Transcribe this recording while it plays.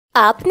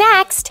Up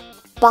next,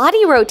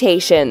 body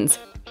rotations.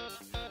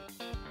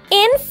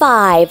 In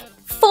 5,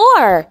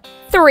 4,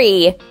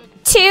 3,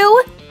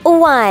 2,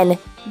 1,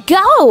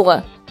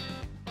 go!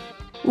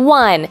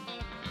 1,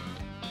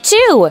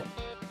 2,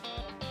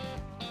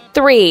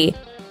 3,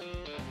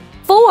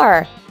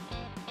 4,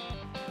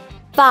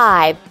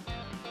 5,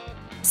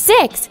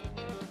 6,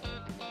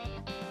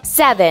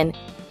 7,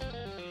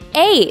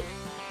 8,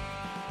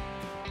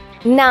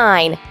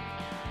 9,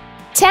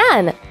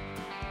 10,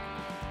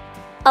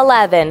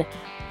 11,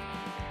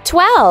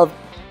 12.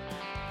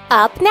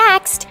 Up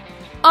next,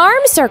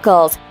 arm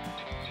circles.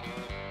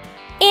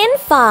 In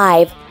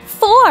 5,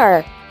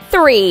 4,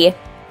 3,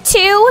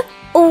 2,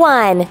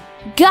 1,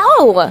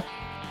 go!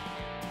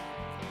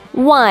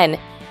 1,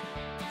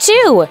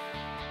 2,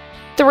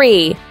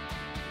 3,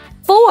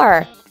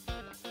 4,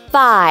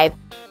 5,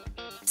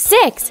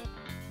 6,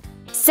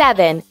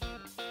 7,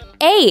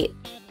 8,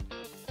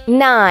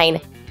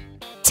 9,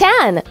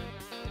 10,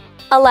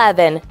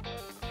 11,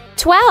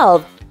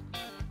 12,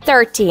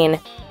 13,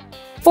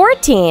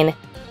 14,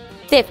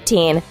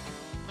 15,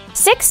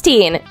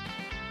 16.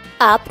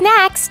 Up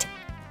next,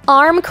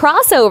 arm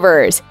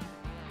crossovers.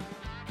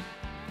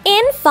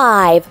 In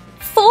 5,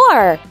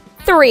 4,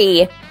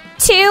 3,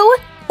 2,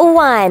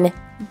 1,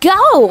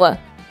 go!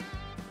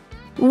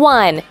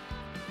 1,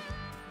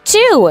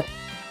 2,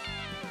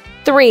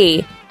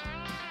 3,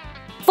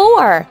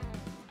 4,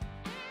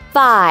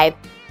 5,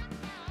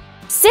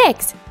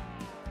 6,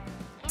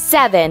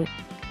 7,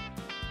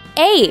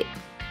 8,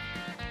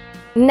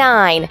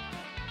 9,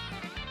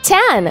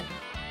 10,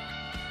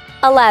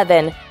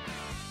 11,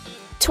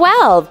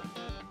 12,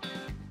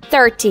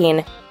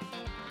 13,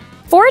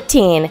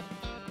 14,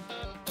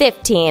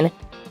 15,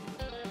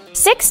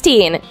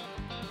 16.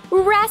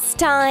 Rest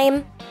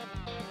time.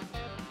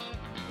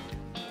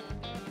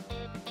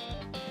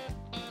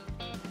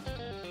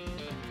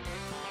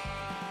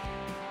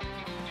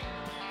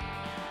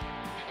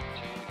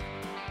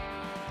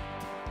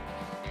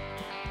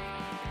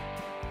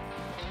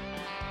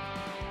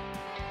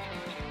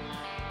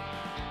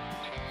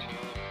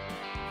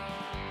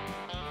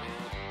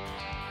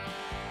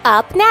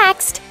 Up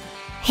next,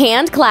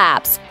 hand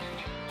claps.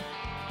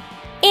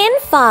 In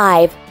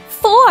 5,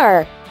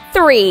 4,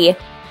 3,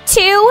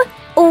 2,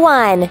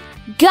 1,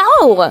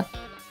 go!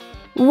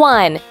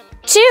 1,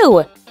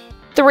 2,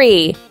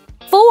 3,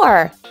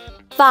 4,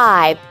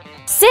 5,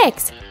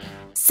 6,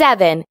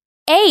 7,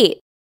 8,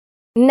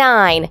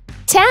 9,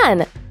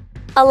 10,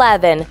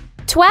 11,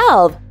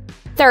 12,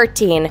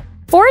 13,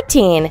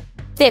 14,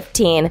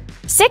 15,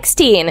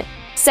 16,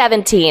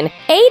 17,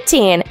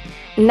 18,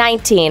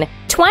 19,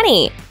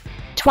 20,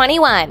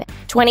 21,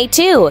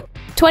 22,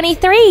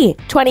 23,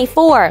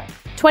 24,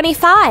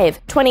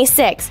 25,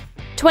 26,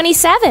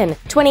 27,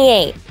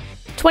 28,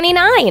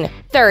 29,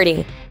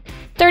 30,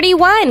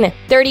 31,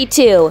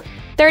 32,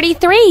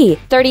 33,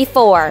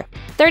 34,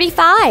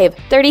 35,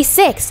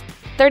 36,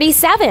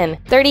 37,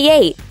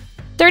 38,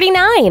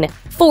 39,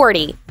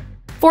 40,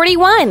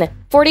 41,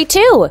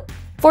 42,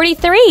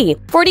 43,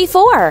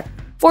 44,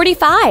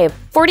 45,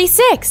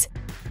 46.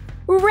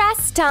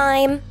 Rest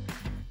time.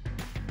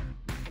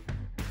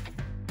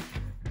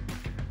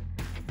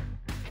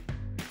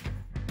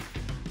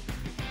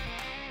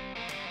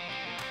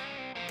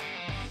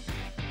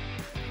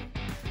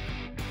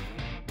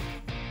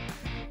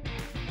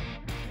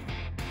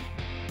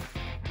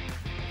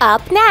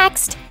 Up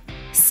next,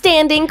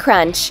 standing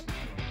crunch.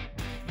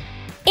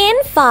 In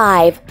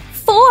 5,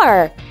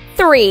 4,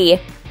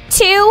 3,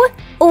 2,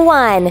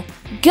 1,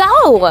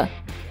 go!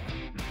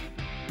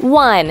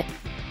 1,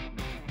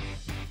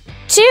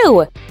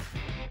 2,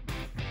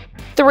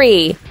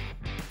 3,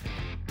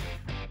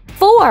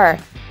 4,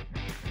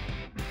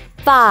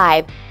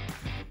 5,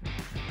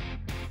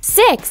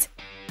 6,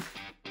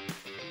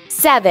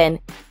 7,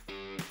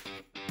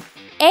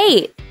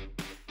 8,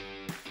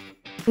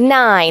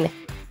 9,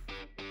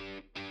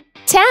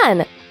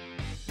 10,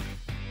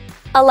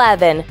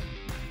 11,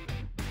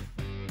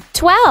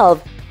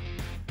 12,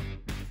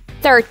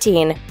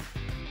 13,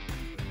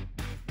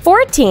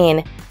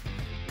 14,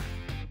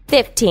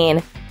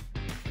 15,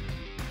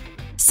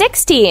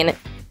 16.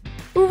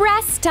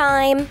 Rest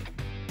time.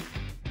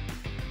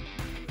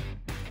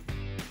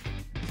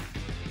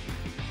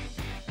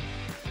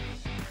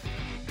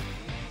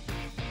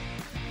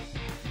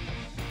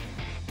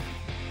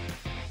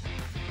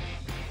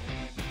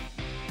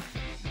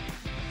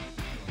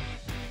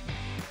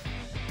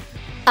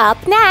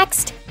 Up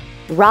next,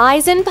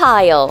 rise and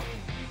pile.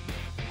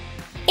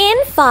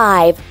 In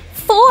 5,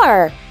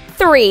 4,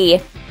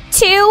 3,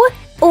 2,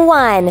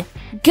 1,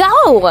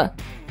 go!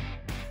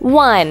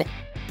 1,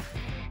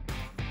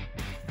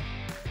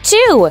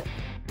 2,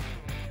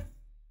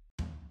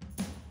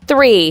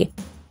 3,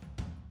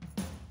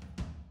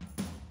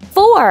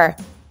 4,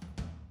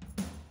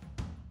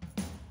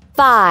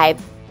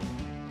 5,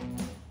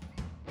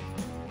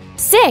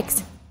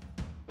 6,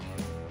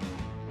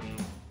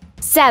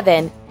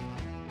 7,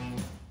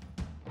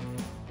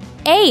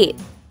 8,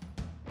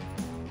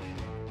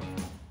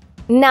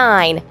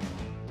 9,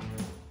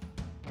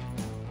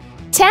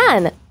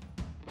 10,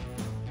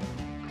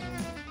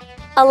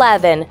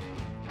 11,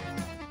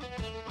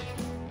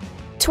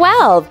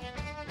 12,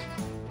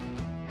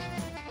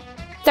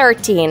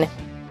 13,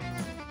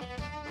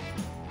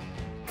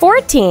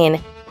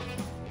 14.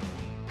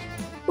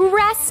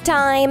 Rest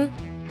time.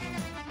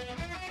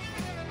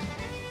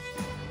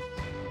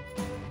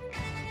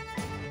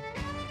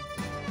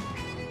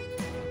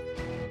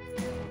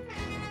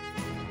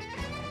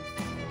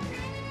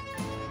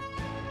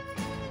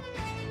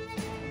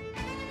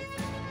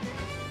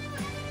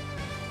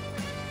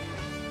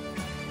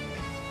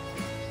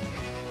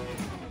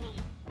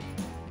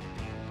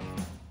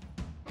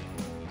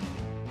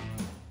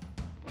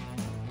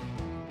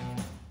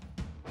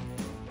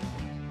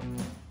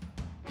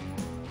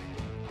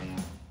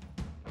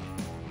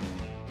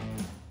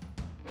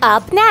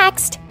 Up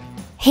next,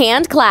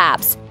 hand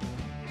claps.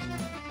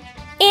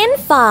 In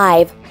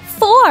 5,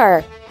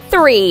 4,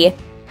 3,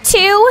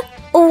 2,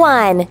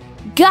 1,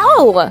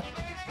 go!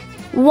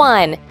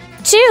 1,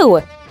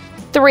 2,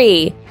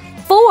 3,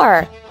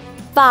 4,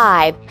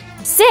 5,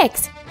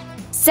 6,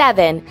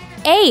 7,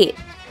 8,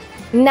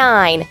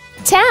 9,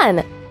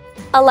 10,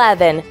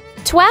 11,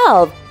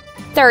 12,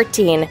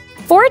 13,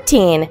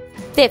 14,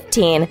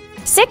 15,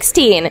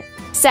 16,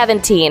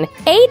 17,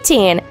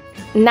 18,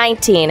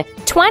 19,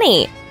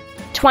 20,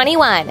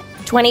 21,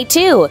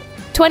 22,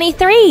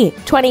 23,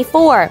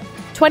 24,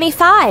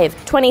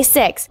 25,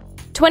 26,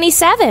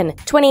 27,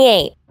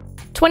 28,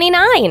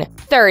 29,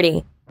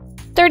 30,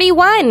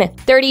 31,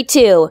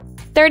 32,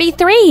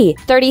 33,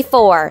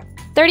 34,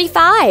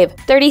 35,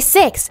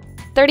 36,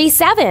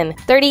 37,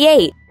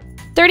 38,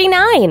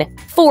 39,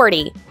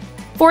 40,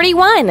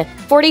 41,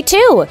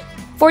 42,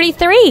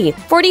 43,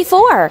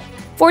 44,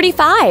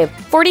 45,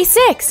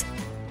 46.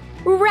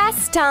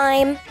 Rest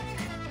time.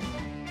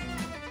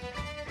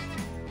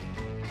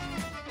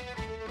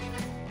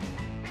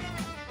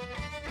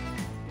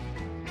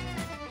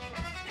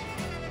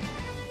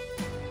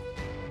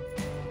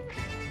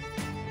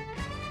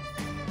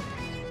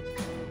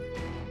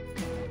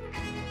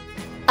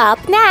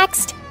 Up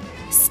next,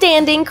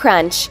 standing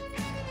crunch.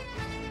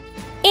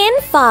 In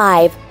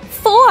 5,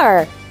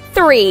 4,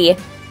 3,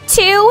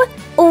 2,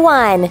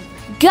 1,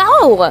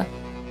 go!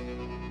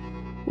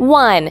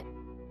 1,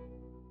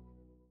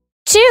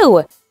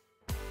 2,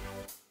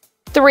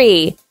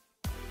 3,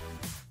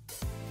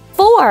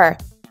 4,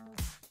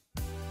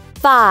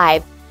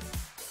 5,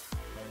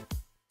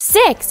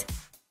 6,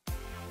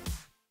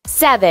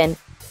 7,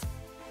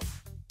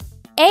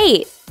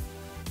 8,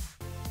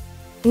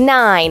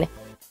 9,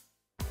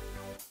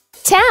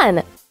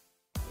 10,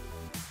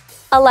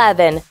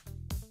 11,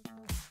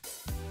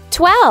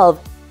 12,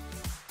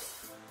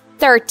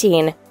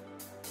 13,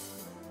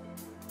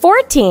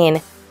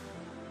 14,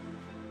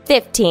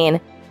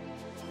 15,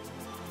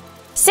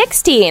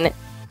 16.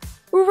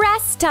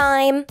 Rest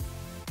time.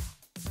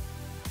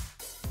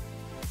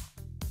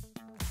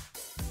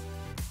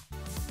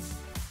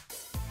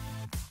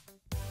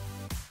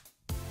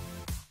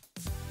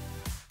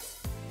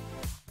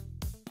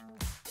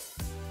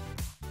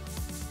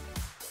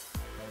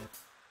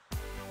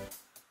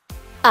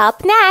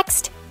 Up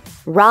next,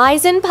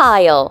 rise and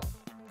pile.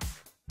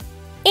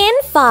 In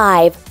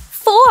 5,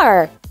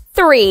 4,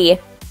 3,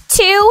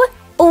 2,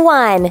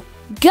 1,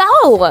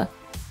 go!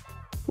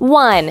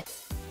 1,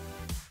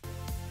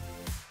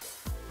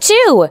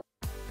 2,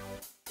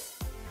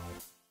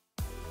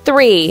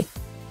 3,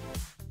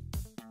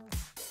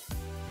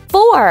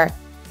 4,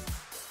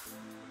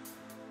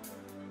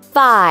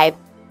 5,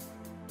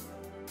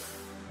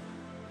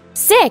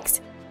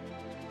 6,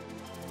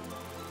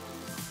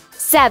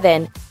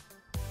 7,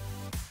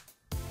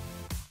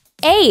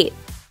 8,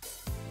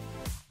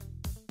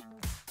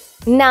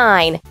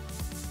 9,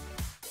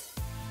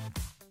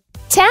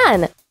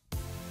 10,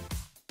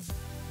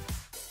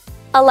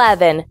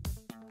 11,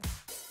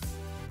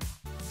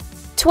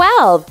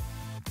 12,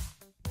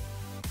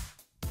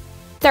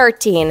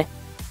 13,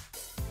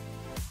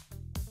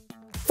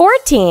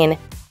 14.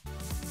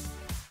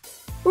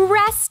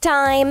 Rest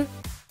time.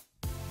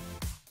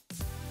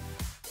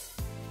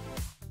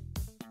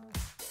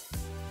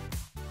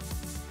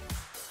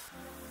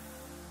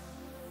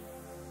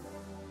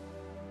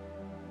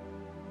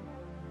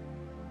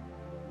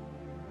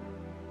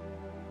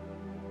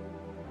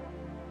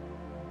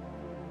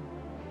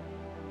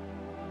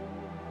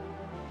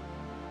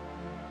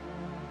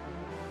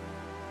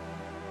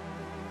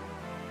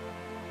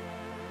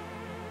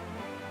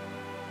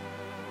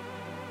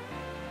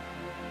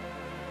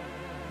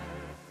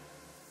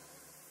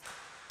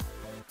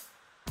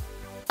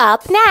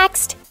 Up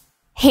next,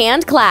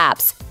 hand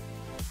claps.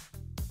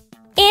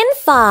 In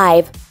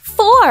 5,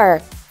 4,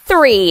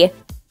 3,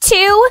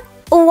 2,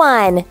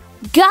 1,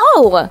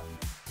 go!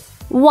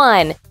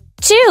 1,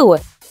 2,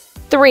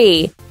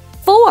 3,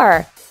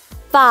 4,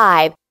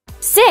 5,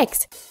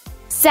 6,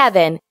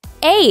 7,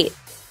 8,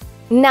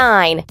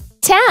 9,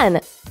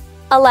 10,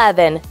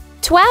 11,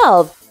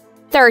 12,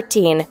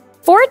 13,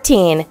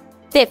 14,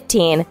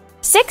 15,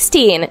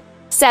 16,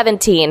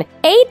 17,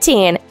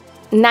 18,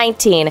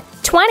 19,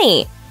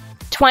 20,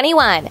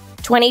 21,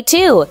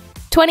 22,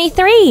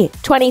 23,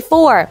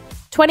 24,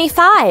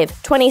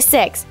 25,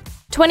 26,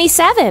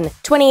 27,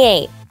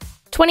 28,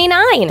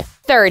 29,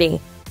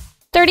 30,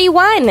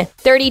 31,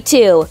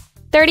 32,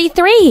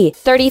 33,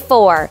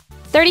 34,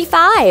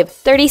 35,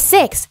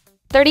 36,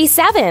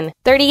 37,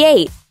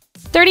 38,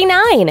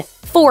 39,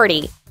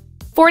 40,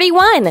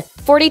 41,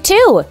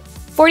 42,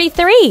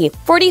 43,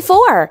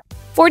 44,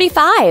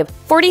 45,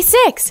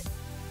 46.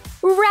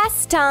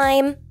 Rest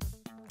time.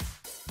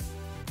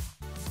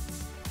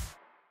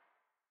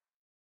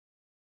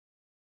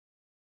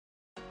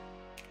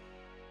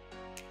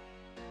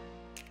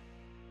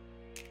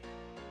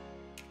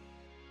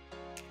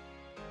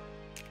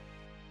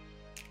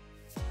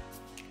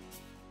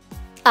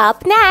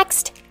 Up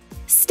next,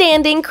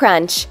 standing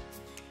crunch.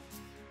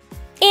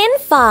 In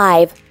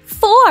 5,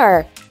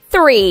 4,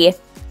 3,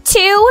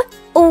 2,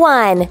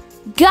 1,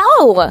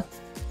 go!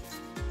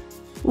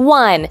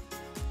 1,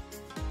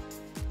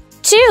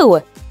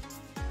 2,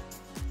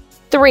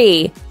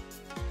 3,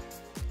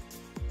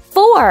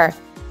 4,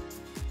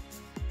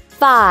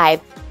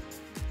 5,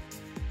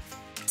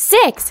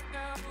 6,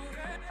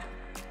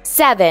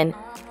 7,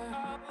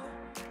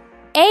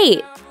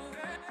 8,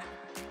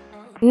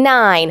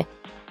 9,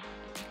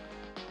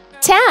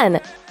 10,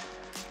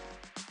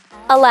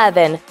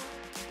 11,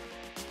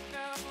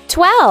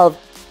 12,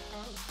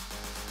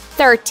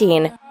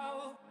 13,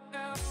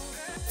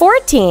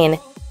 14,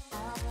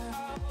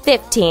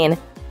 15,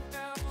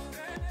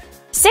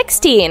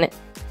 16.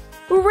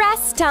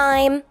 Rest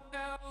time.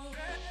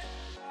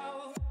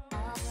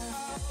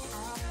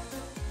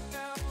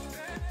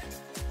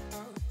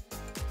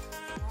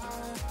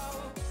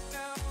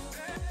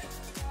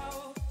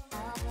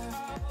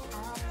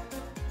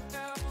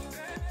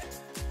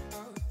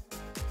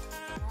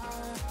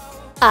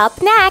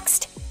 Up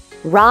next,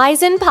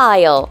 rise and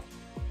pile.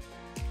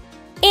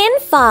 In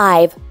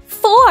 5,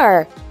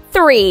 4,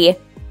 3,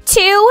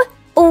 2,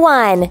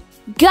 1,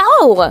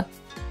 go!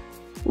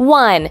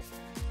 1,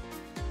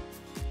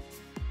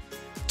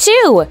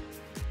 2,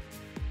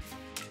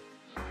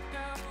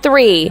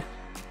 3,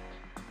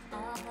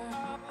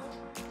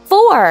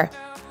 4,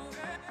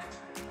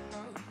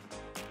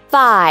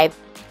 5,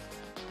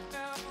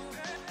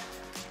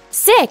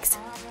 6,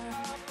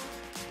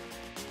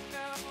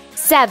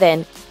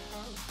 7,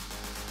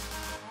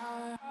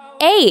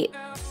 8,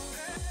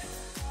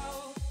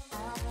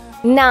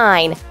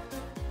 9,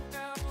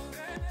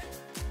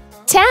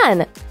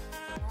 10,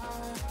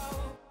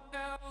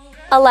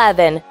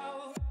 11,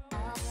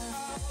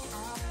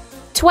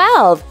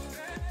 12,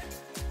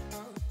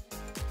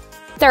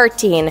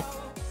 13,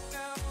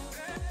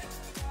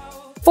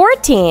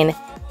 14.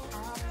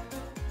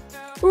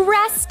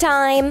 Rest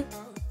time.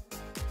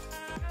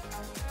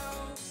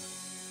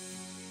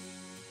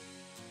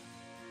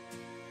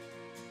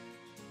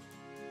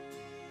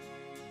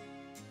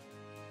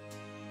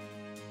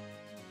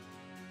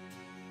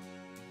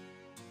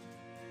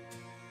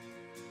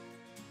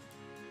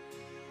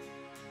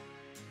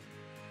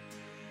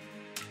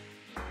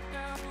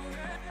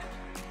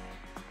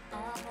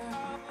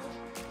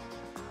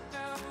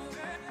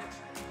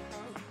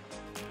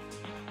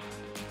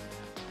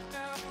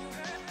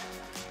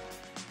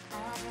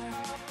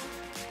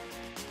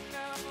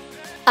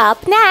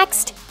 Up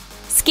next,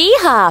 ski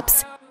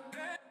hops.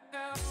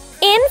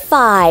 In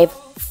 5,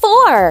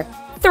 4,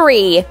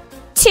 3,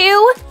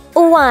 2,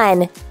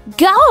 1,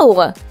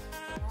 go!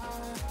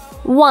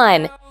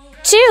 1,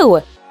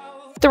 2,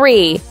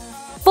 3,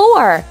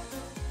 4,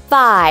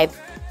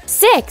 5,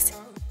 6,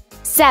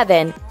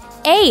 7,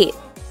 8,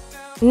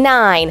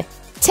 9,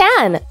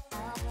 10,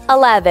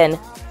 11,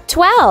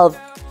 12,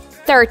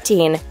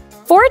 13,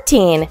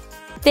 14,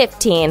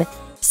 15,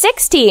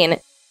 16,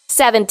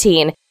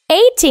 17,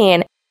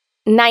 18,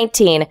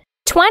 19,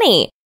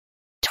 20,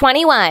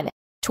 21,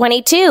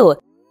 22,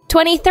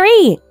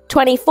 23,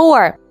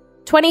 24,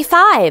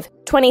 25,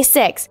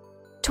 26,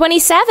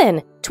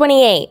 27,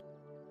 28,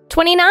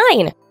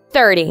 29,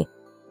 30,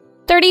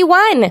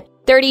 31,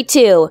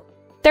 32,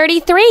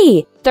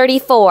 33,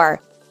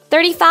 34,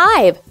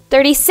 35,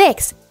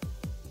 36.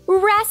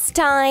 Rest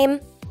time.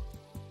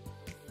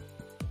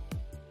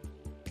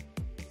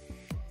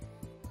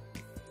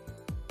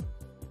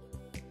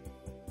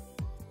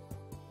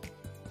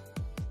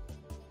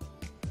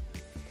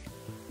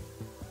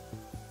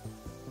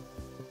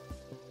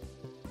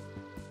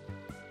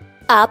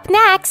 Up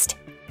next,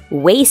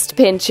 waist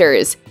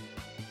pinchers.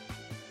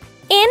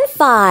 In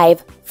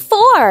 5,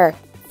 4,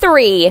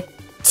 3,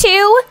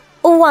 2,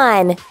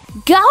 1,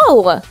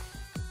 go!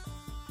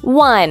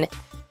 1,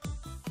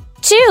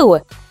 2,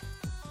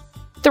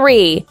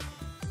 3,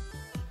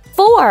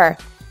 4,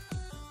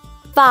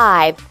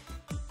 5,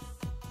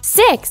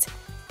 6,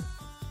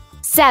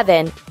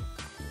 7,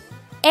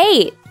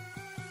 8,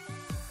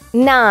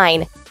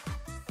 9,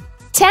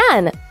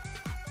 10,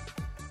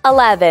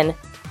 11,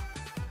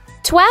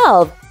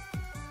 12,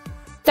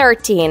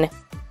 13,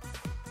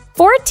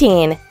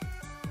 14,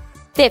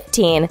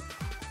 15,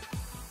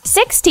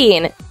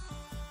 16,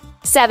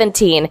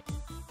 17,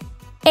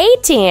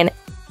 18,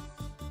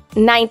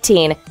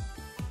 19,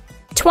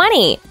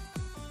 20,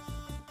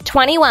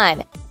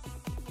 21,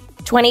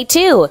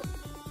 22,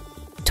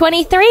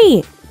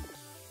 23,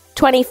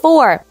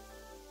 24.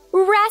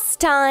 Rest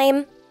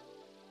time.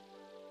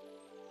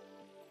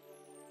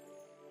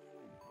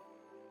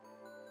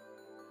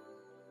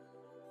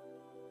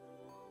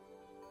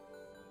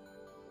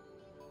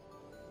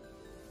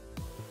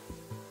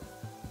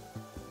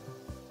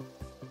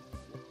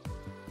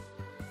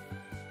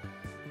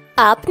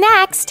 Up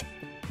next,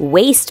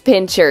 waist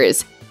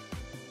pinchers.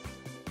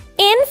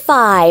 In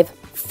 5,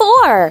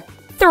 4,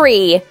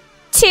 3,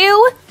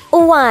 2,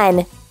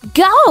 1,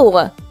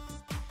 go!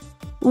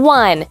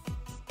 1,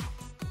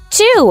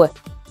 2,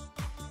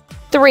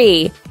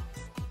 3,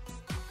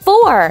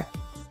 4,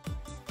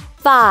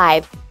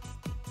 5,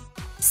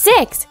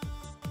 6,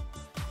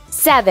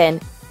 7,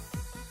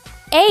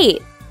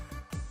 8,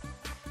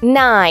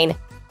 9,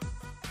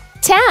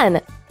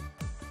 10,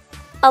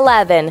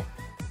 11,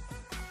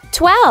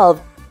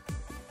 12,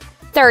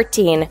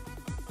 13,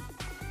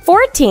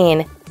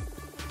 14,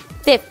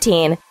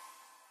 15,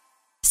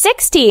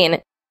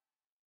 16,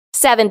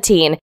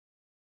 17,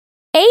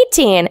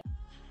 18,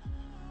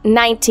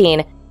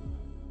 19,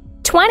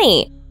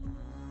 20,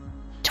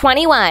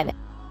 21,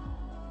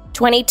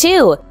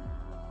 22,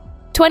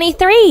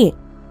 23,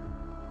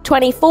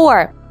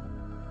 24.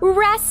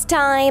 Rest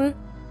time.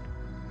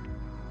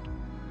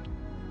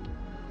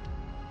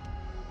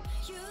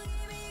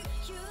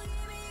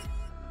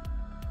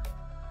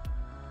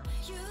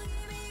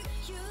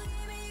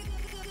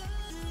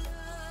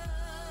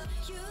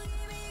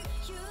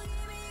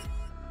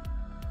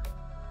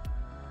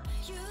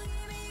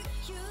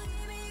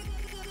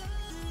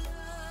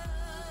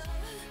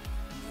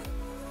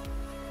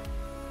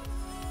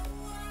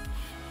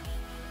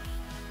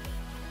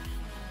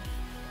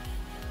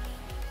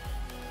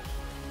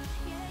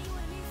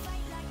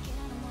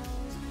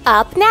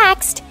 Up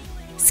next,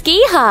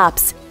 ski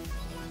hops.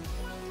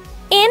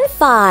 In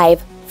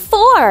 5,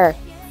 4,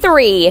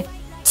 3,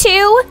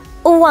 2,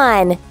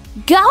 1,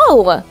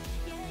 go!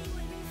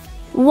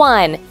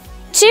 1,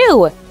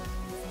 2,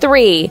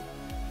 3,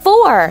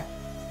 4,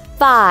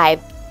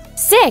 5,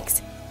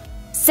 6,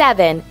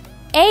 7,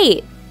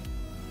 8,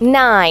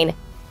 9,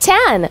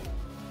 10,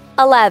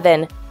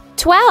 11,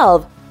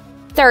 12,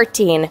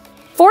 13,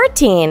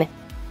 14,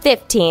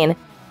 15,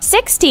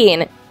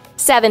 16,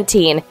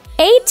 17,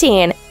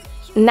 18,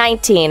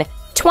 19,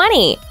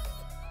 20,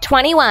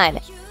 21,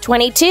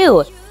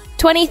 22,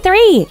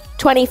 23,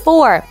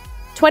 24,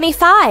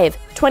 25,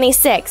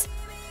 26,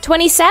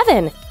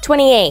 27,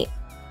 28,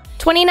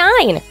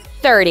 29,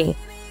 30,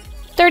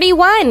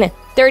 31,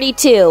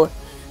 32,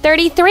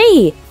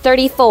 33,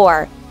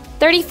 34,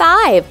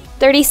 35,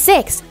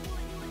 36.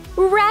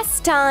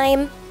 Rest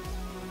time.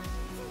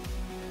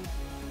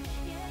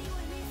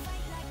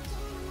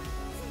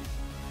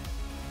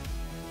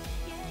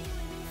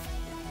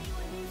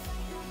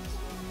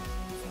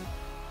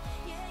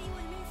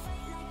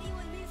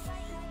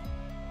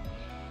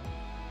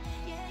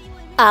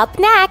 Up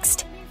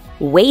next,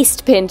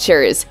 waist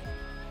pinchers.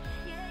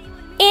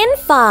 In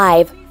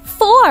 5,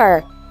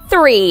 4,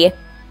 3,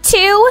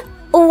 2,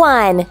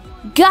 1,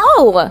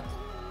 go!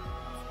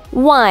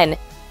 1,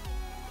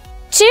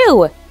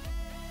 2,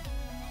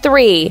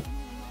 3,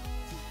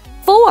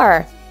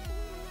 4,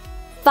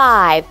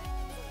 5,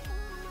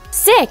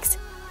 6,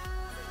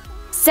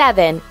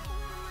 7,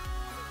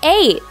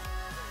 8,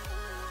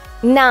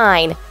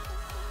 9,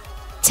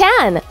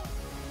 10,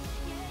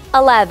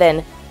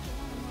 11,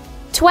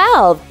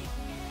 12,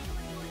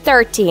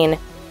 13,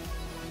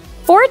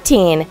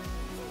 14,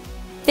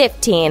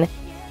 15,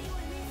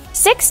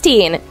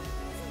 16,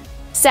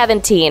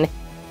 17,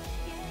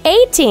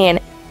 18,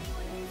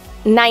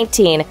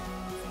 19,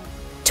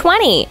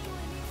 20,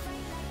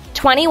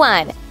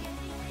 21,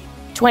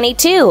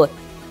 22,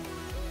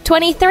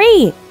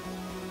 23,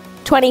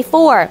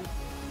 24.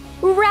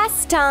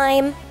 Rest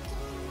time.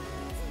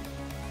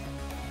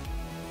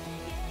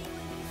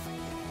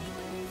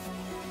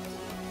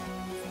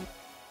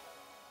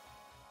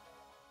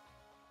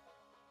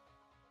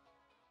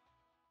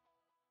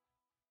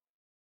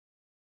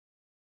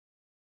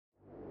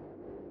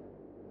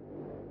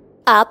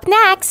 Up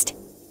next,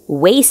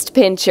 waist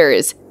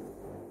pinchers.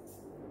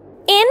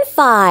 In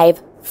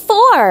 5,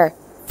 4,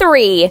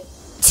 3,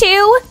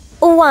 2,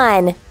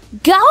 1,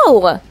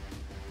 go!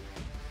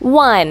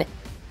 1,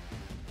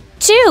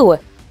 2,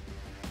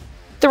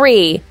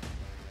 3,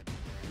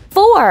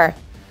 4,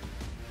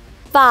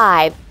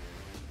 5,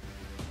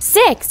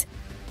 6,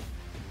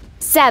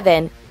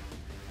 7,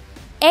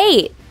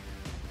 8,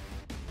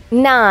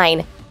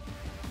 9,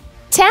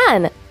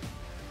 10,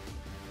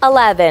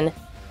 11,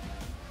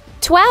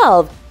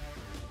 12,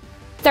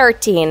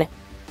 13,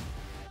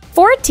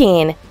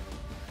 14,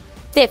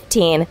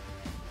 15,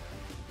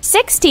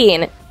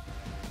 16,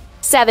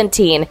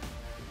 17,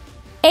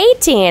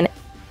 18,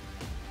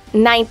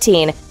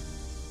 19,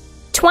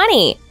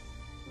 20,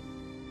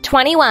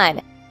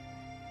 21,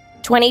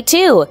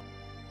 22,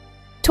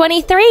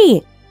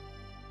 23,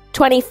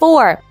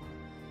 24.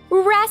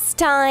 Rest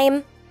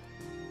time.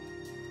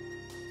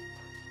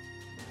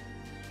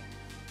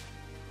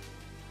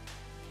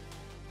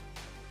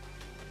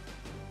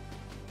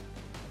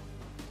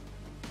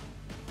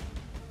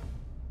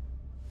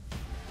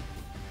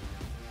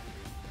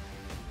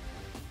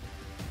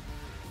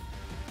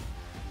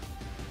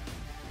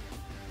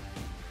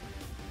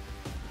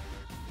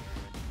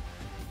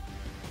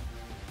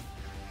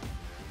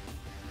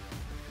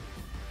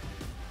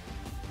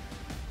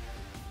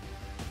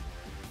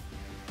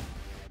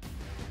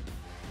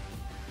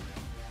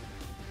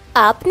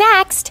 Up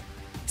next,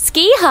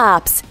 ski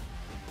hops.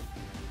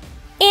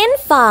 In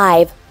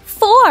 5,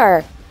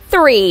 4,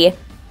 3,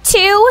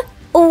 2,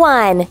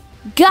 1,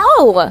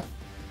 go!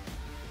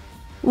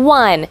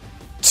 1,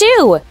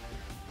 2,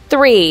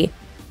 3,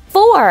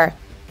 4,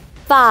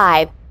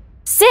 5,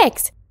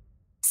 6,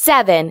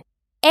 7,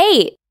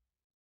 8,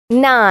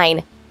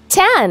 9,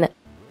 10,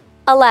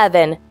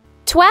 11,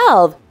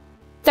 12,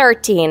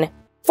 13,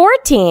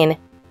 14,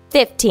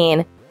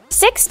 15,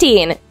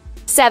 16,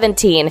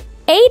 17,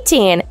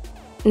 18,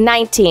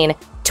 19,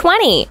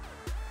 20,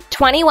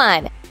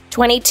 21,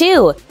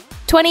 22,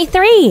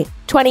 23,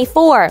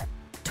 24,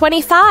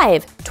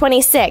 25,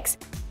 26,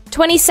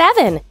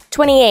 27,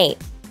 28,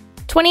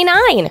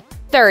 29,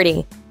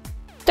 30,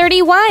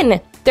 31,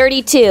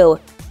 32,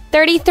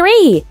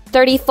 33,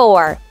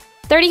 34,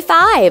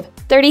 35,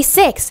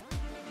 36.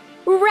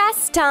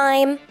 Rest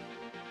time.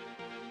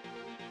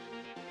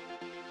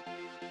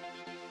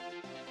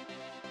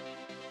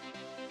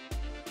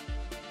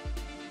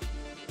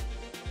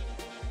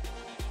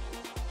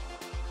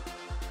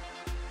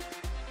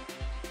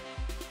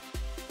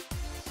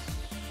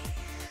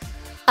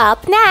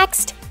 Up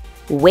next,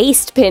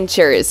 waist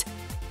pinchers.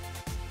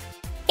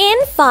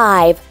 In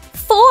 5,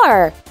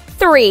 4,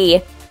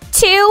 3,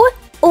 2,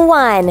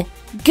 1,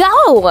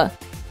 go!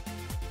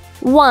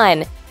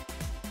 1,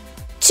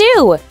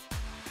 2,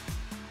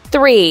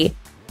 3,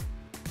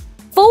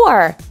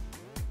 4,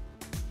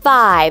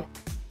 5,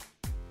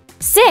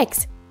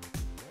 6,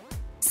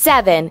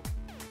 7,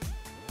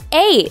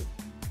 8,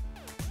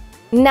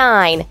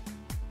 9,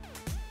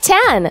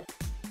 10,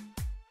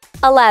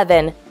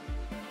 11,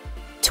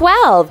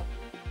 12,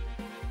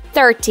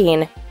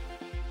 13,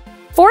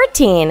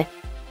 14,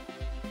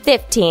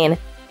 15,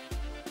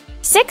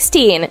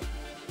 16,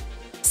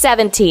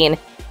 17,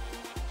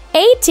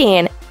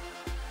 18,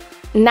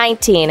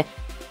 19,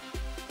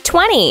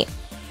 20,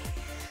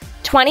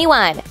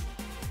 21,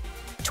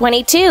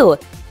 22,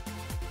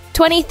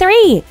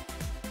 23,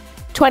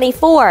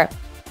 24.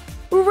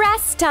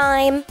 Rest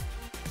time.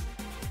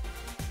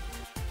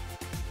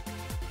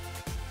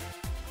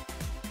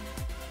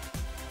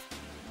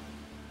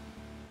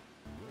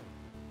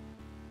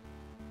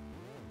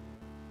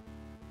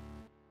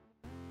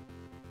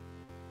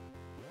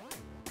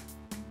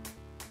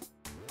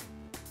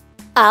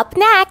 Up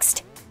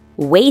next,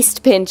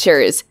 waist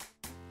pinchers.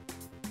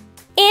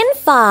 In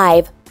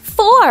 5,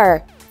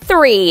 4,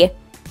 3,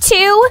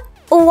 2,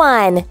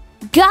 1,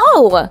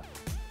 go!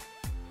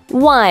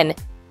 1,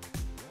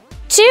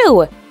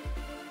 2,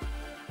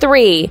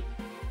 3,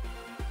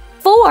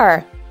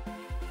 4,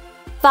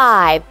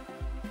 5,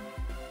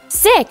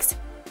 6,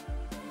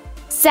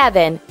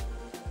 7,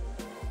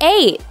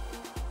 8,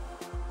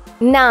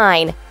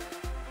 9,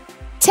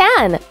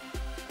 10,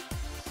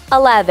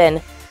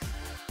 11,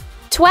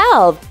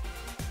 12,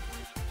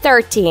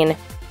 13,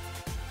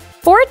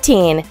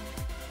 14,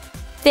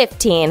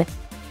 15,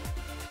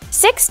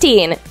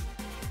 16,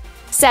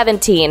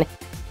 17,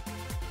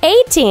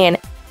 18,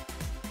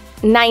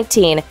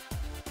 19,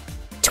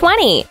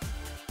 20,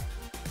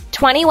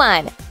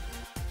 21,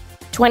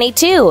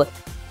 22,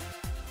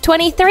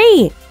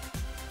 23,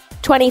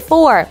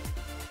 24.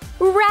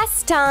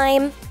 Rest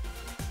time.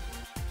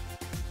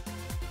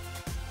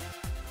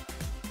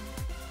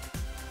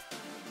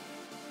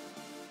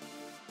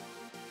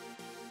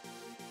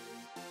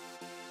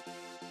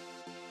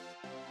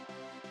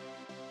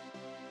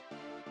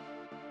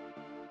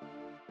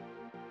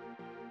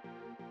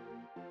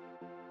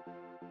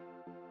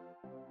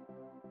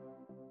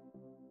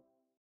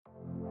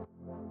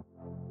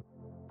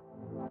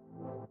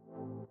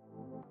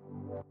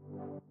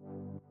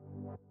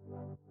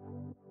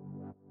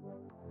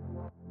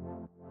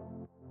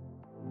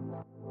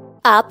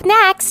 Up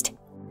next,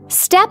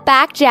 step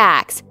back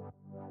jacks.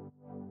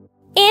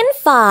 In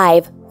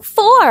 5,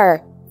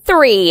 4,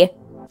 3,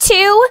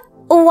 2,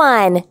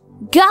 1,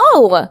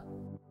 go!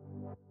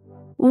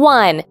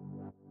 1,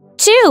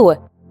 2,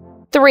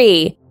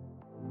 3,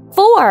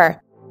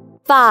 4,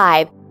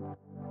 5,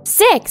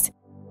 6,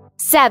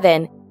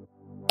 7,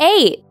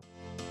 8,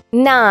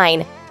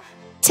 9,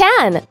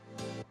 10,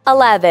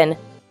 11,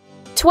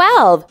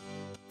 12,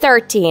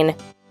 13,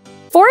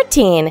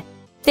 14,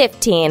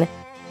 15,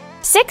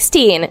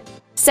 16,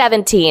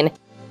 17,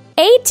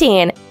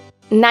 18,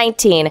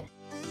 19,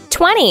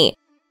 20,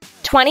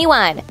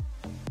 21,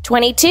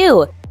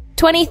 22,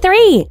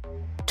 23,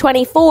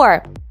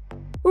 24.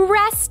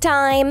 Rest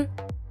time.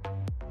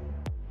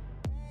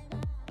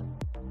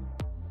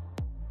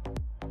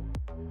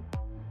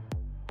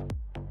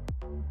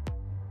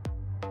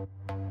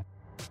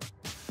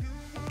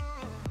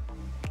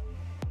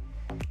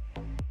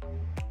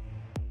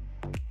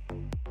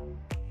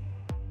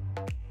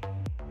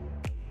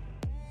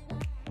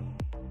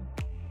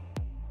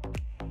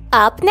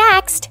 Up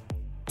next,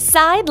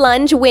 side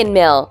lunge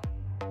windmill.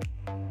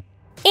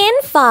 In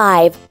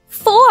 5,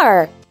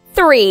 4,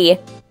 3,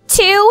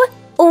 2,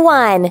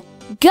 1,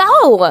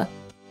 go!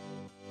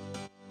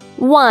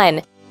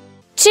 1,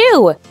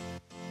 2,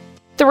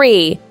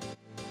 3,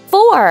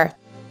 4,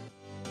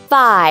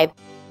 5,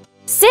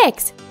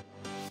 6,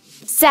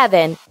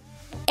 7,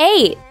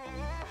 8,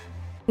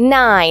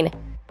 9,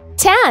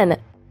 10,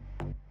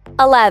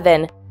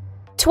 11,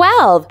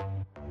 12,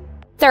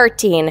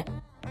 13,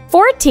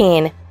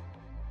 14,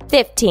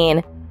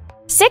 15,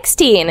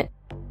 16,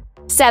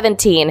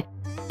 17,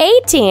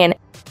 18,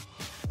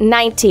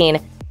 19,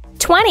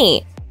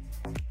 20,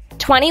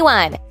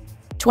 21,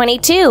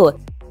 22,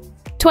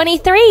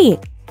 23,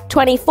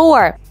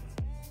 24.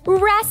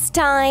 Rest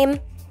time.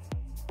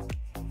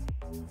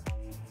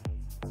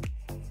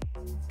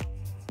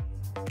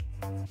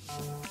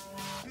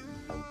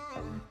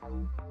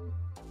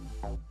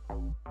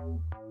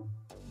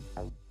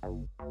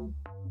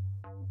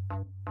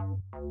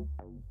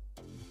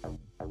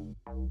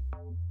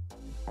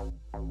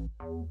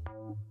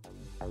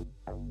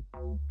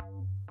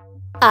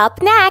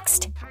 Up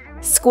next,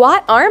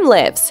 squat arm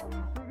lifts.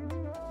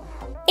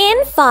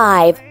 In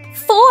 5,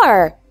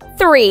 4,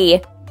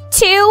 3,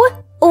 2,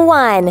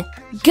 1,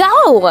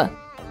 go!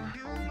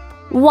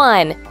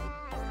 1,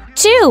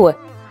 2,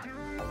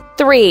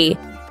 3,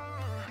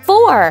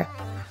 4,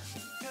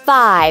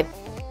 5,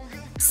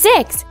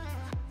 6,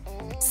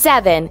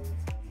 7,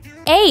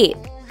 8,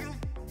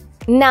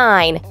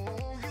 9,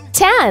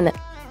 10,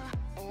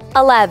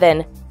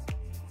 11,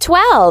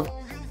 12,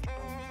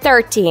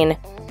 13,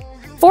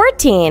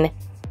 14,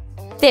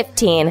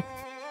 15,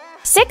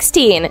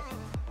 16,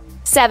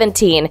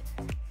 17,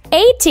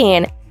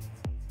 18,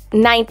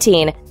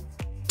 19,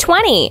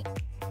 20,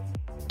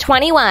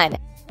 21,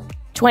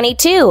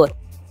 22,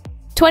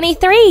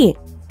 23,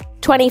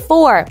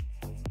 24.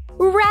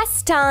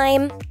 Rest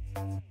time.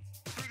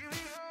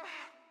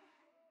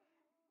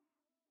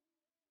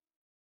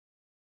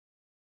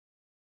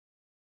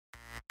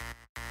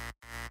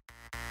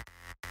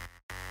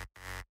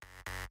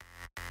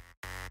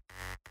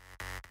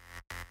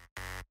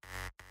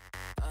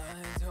 I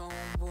don't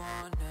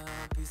wanna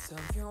be some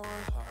of your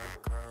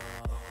heart,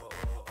 girl.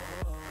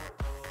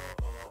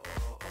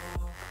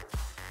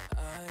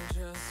 I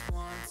just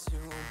want to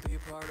be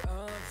part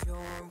of your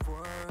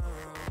world.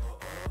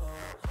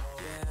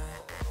 Yeah.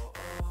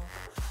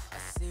 I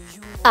see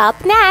you.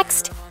 Up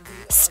next,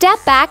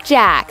 step back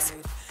jacks.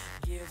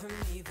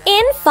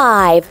 In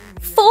 5,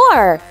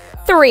 4,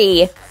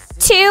 3,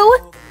 2,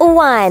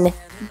 1,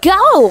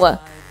 go!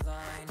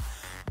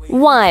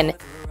 1,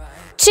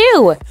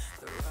 2,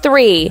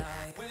 3,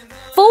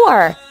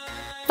 4,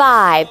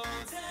 5,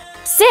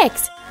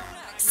 6,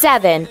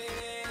 7,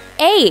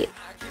 8,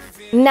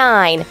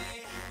 9,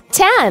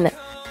 10,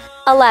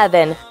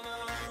 11,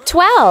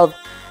 12,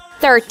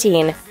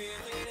 13,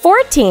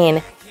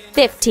 14,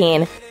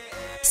 15,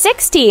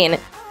 16,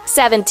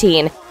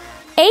 17,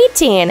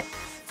 18,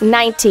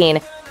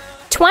 19,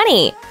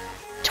 20,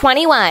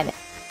 21,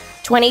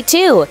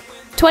 22,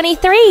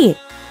 23,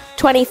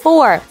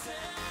 24.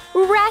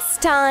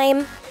 Rest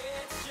time.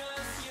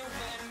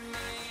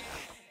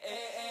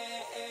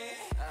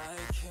 I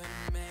can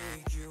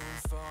make you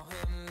fall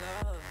in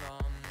love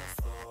on the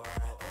floor.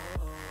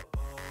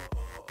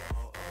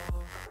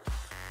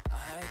 I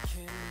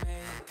can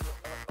make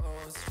you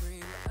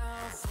scream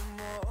out for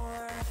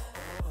more.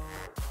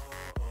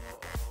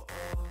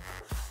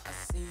 I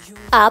see you.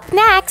 Up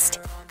next,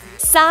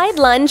 side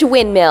lunge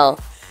windmill.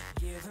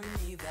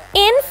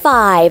 In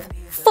 5,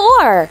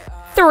 4,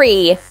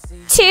 3,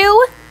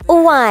 2,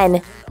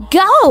 1,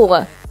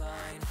 go!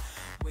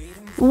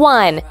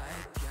 1,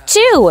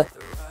 2,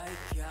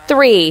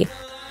 3,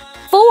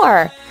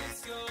 4,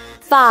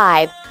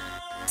 5,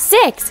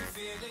 6,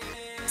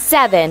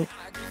 7,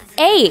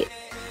 8,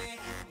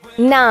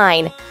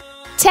 9,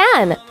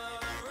 10,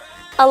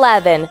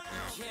 11,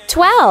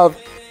 12,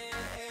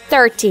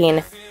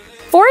 13,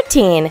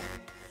 14,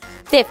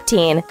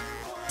 15,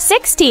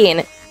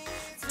 16,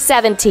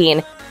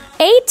 17,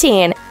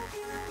 18,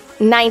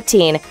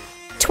 19,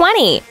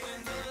 20,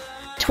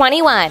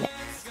 21,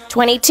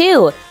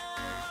 22,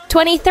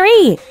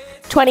 23,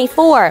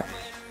 24.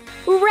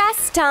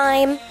 Rest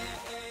time.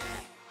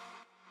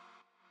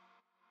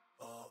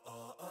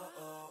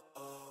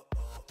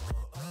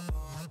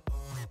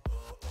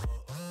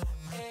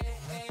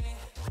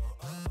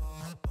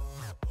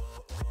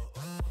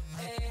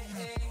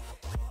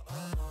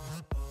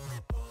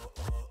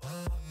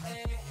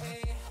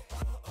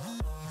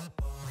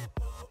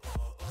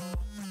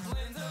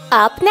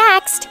 Up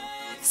next,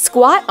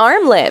 squat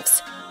arm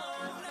lifts.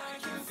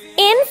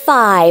 In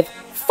 5,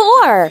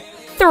 4,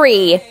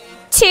 3,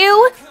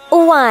 2,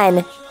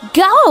 1,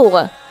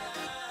 go!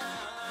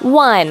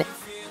 1,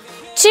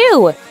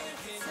 2,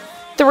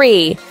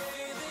 3,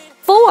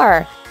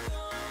 4,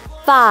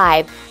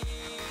 5,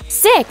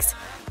 6,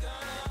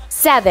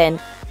 7,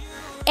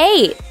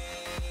 8,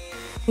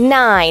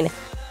 9,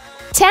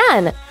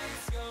 10,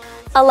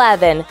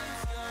 11,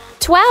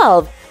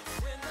 12,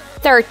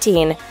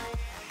 13,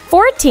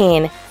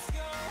 14,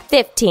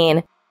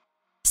 15,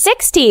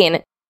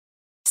 16,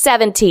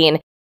 17,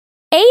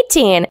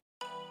 18,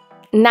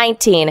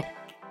 19,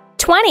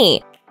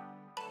 20,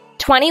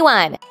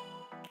 21,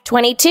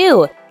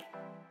 22,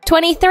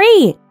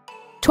 23,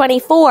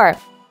 24.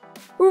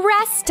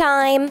 Rest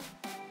time.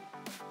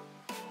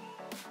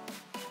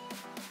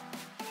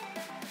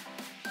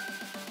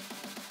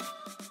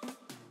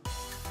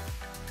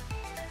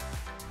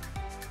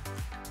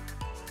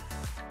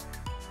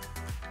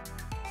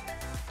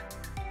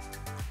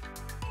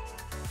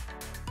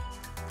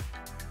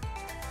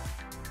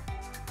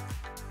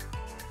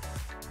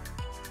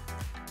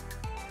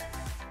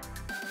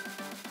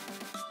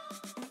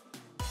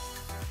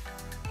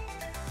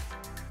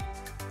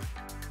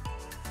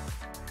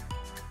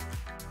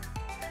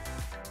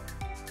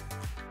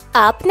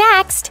 Up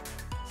next,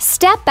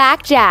 step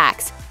back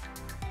jacks.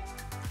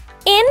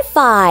 In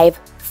 5,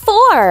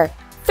 4,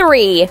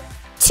 3,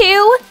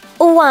 2,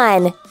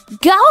 1,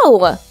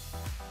 go!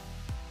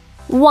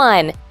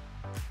 1,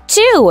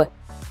 2,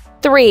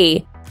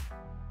 3,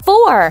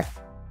 4,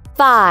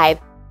 5,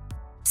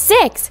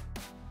 6,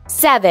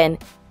 7,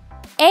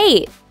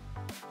 8,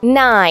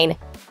 9,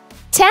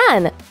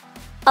 10,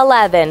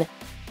 11,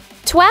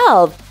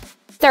 12,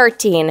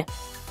 13,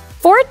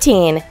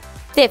 14,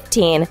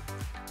 15,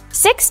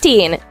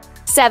 16,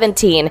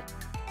 17,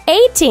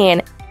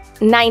 18,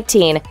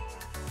 19,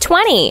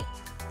 20,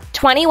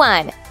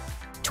 21,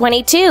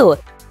 22,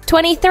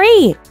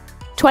 23,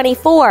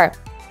 24.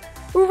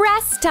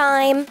 Rest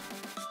time.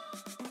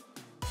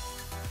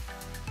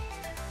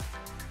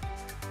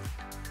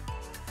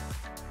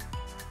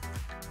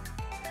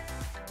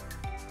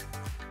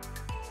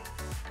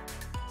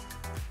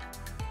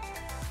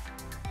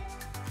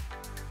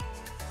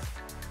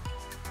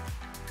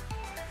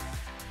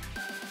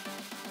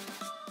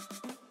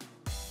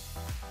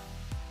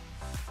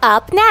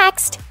 Up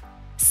next,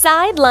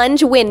 side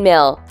lunge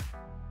windmill.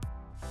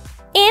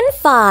 In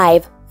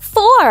 5,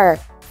 4,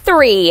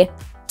 3,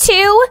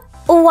 2,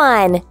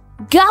 1,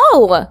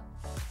 go!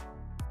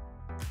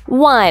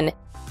 1,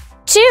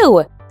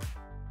 2,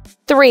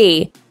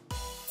 3,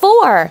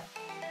 4,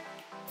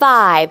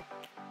 5,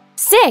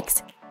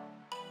 6,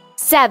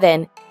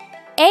 7,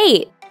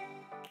 8,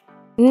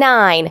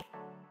 9,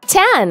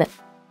 10,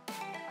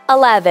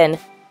 11,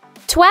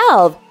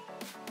 12,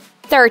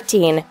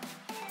 13,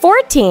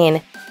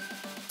 14,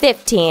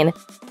 15,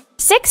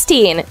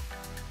 16,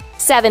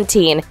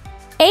 17,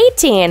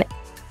 18,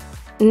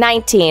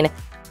 19,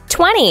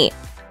 20,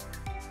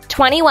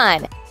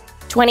 21,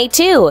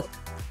 22,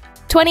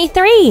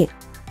 23,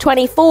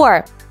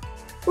 24.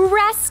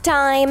 Rest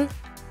time.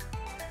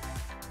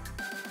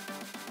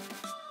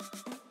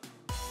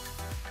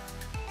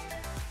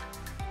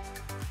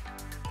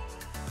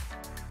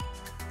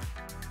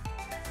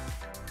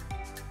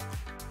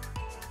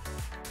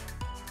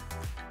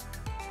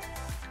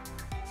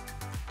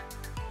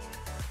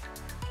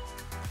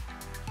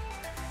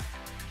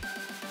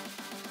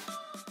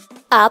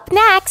 Up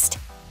next,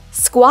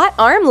 squat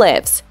arm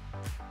lifts.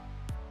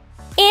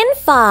 In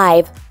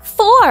 5,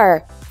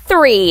 4,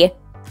 3,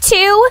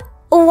 2,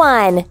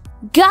 1,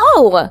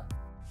 go!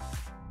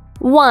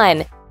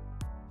 1,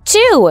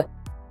 2,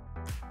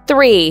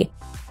 3,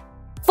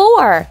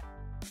 4,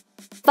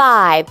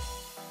 5,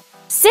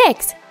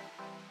 6,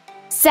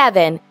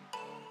 7,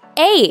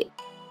 8,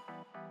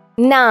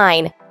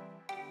 9,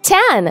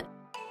 10,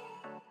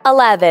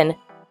 11,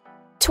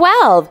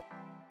 12,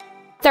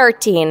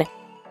 13,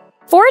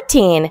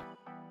 14,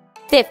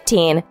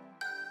 15,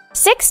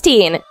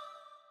 16,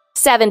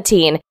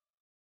 17,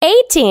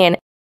 18,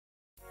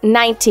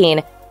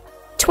 19,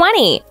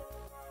 20,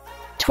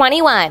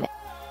 21,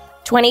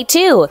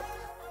 22,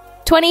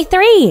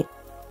 23,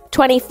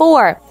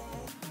 24.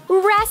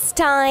 Rest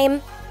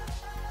time.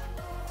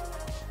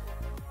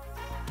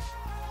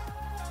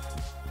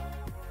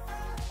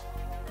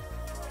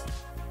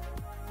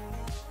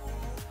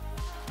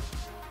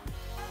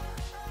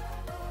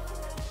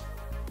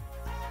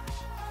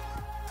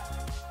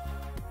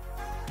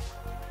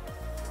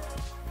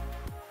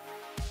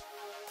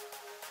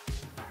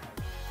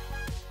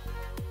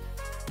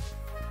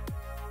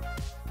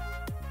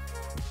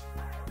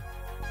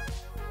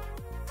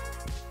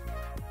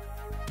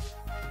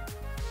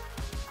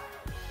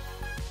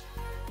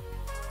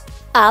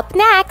 Up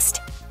next,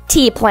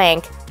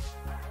 T-plank.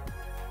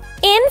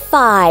 In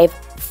 5,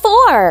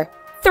 4,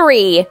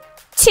 3,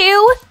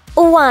 2,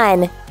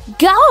 1,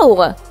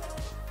 go!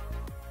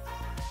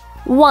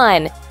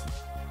 1,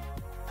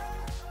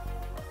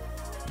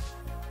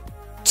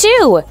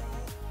 2,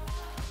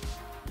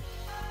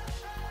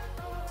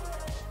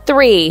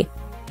 3,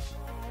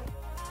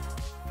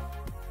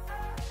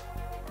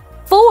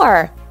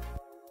 4,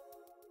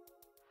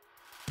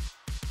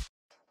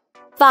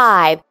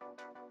 5,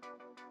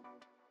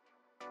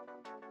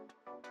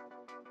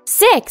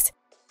 6,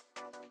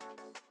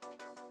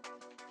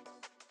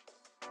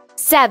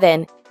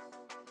 7,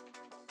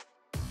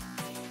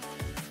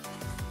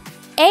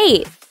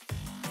 8,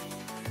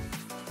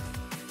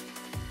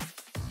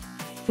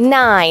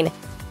 9,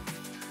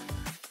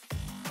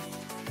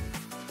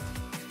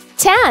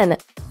 10,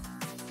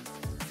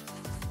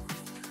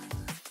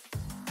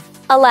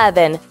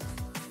 11,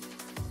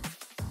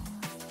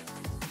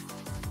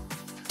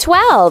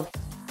 12.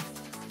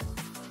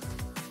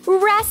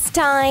 Rest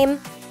time.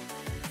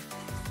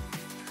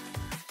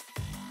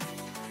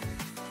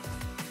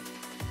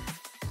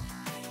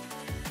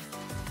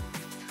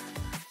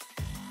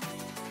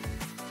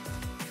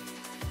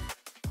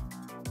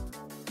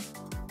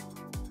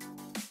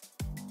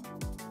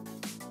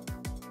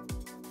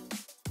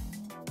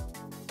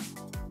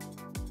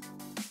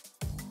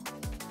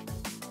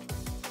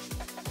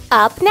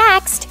 Up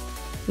next,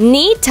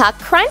 knee tuck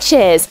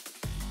crunches.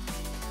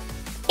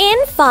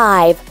 In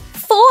 5,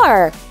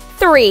 4,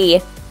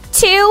 3,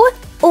 2,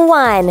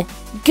 1,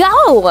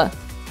 go!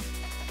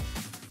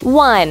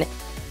 1,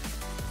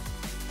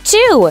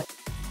 2,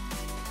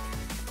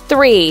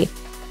 3,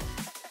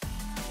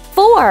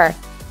 4,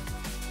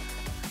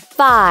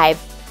 5,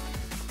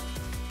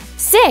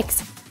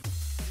 6,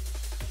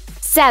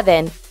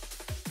 7,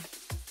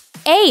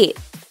 8,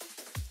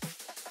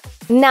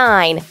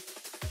 9,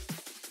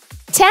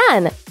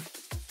 10,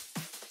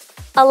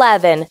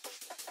 11,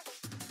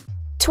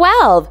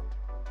 12,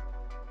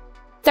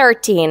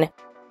 13,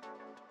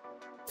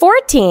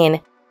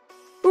 14.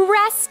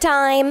 Rest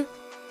time.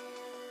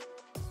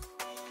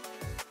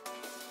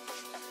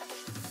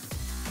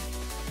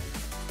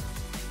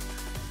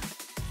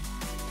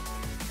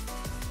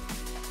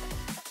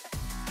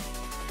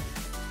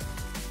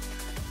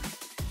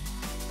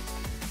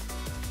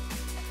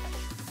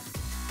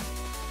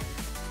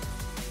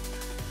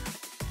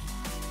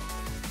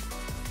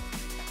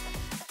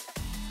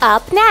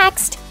 Up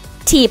next,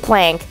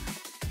 T-plank.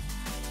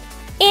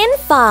 In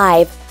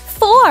 5,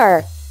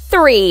 4,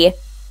 3,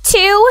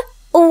 2,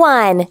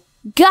 1,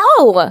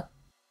 go!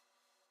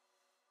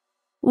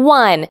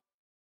 1,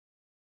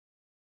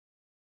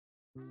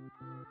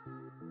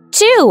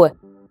 2,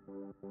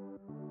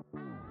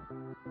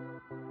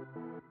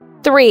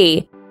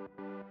 3,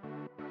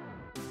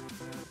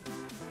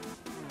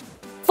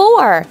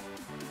 4,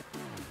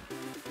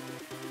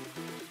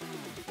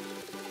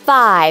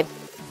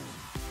 5,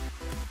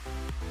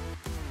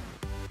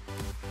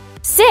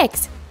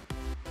 6,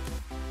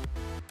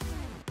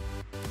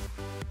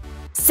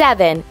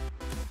 7,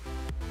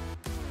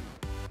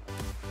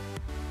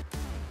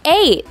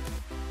 8,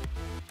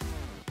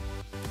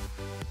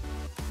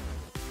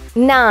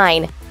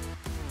 9,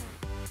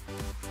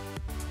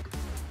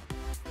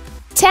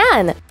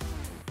 10,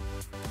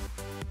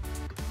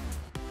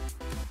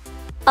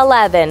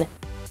 11,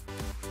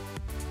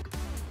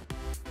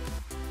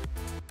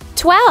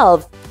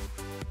 12.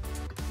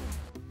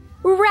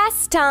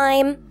 Rest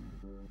time.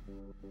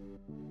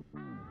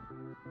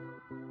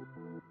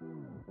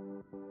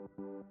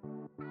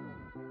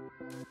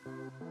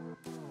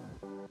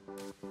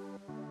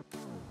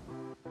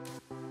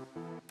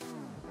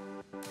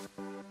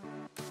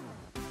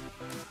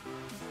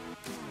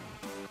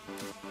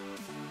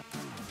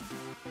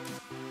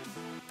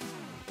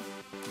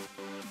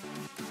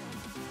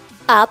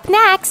 Up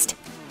next,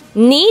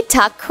 knee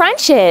tuck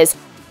crunches.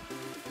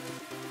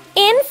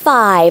 In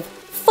 5,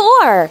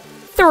 4,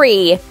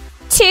 3,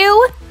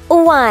 2,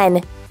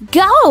 1,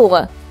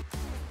 go!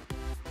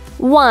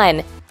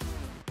 1,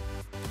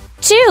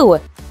 2,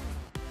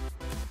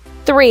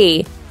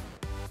 3,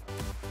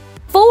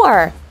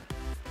 4,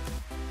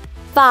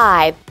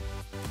 5,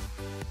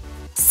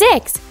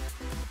 6,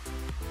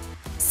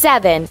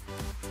 7,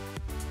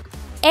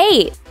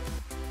 8,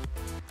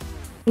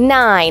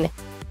 9,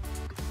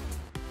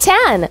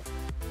 10,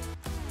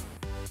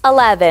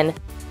 11,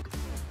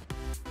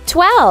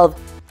 12,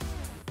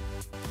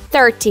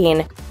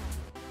 13,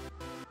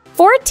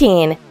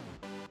 14.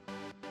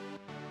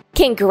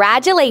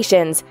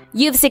 Congratulations!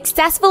 You've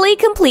successfully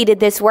completed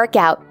this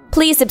workout.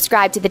 Please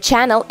subscribe to the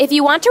channel if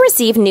you want to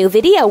receive new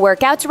video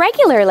workouts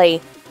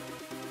regularly.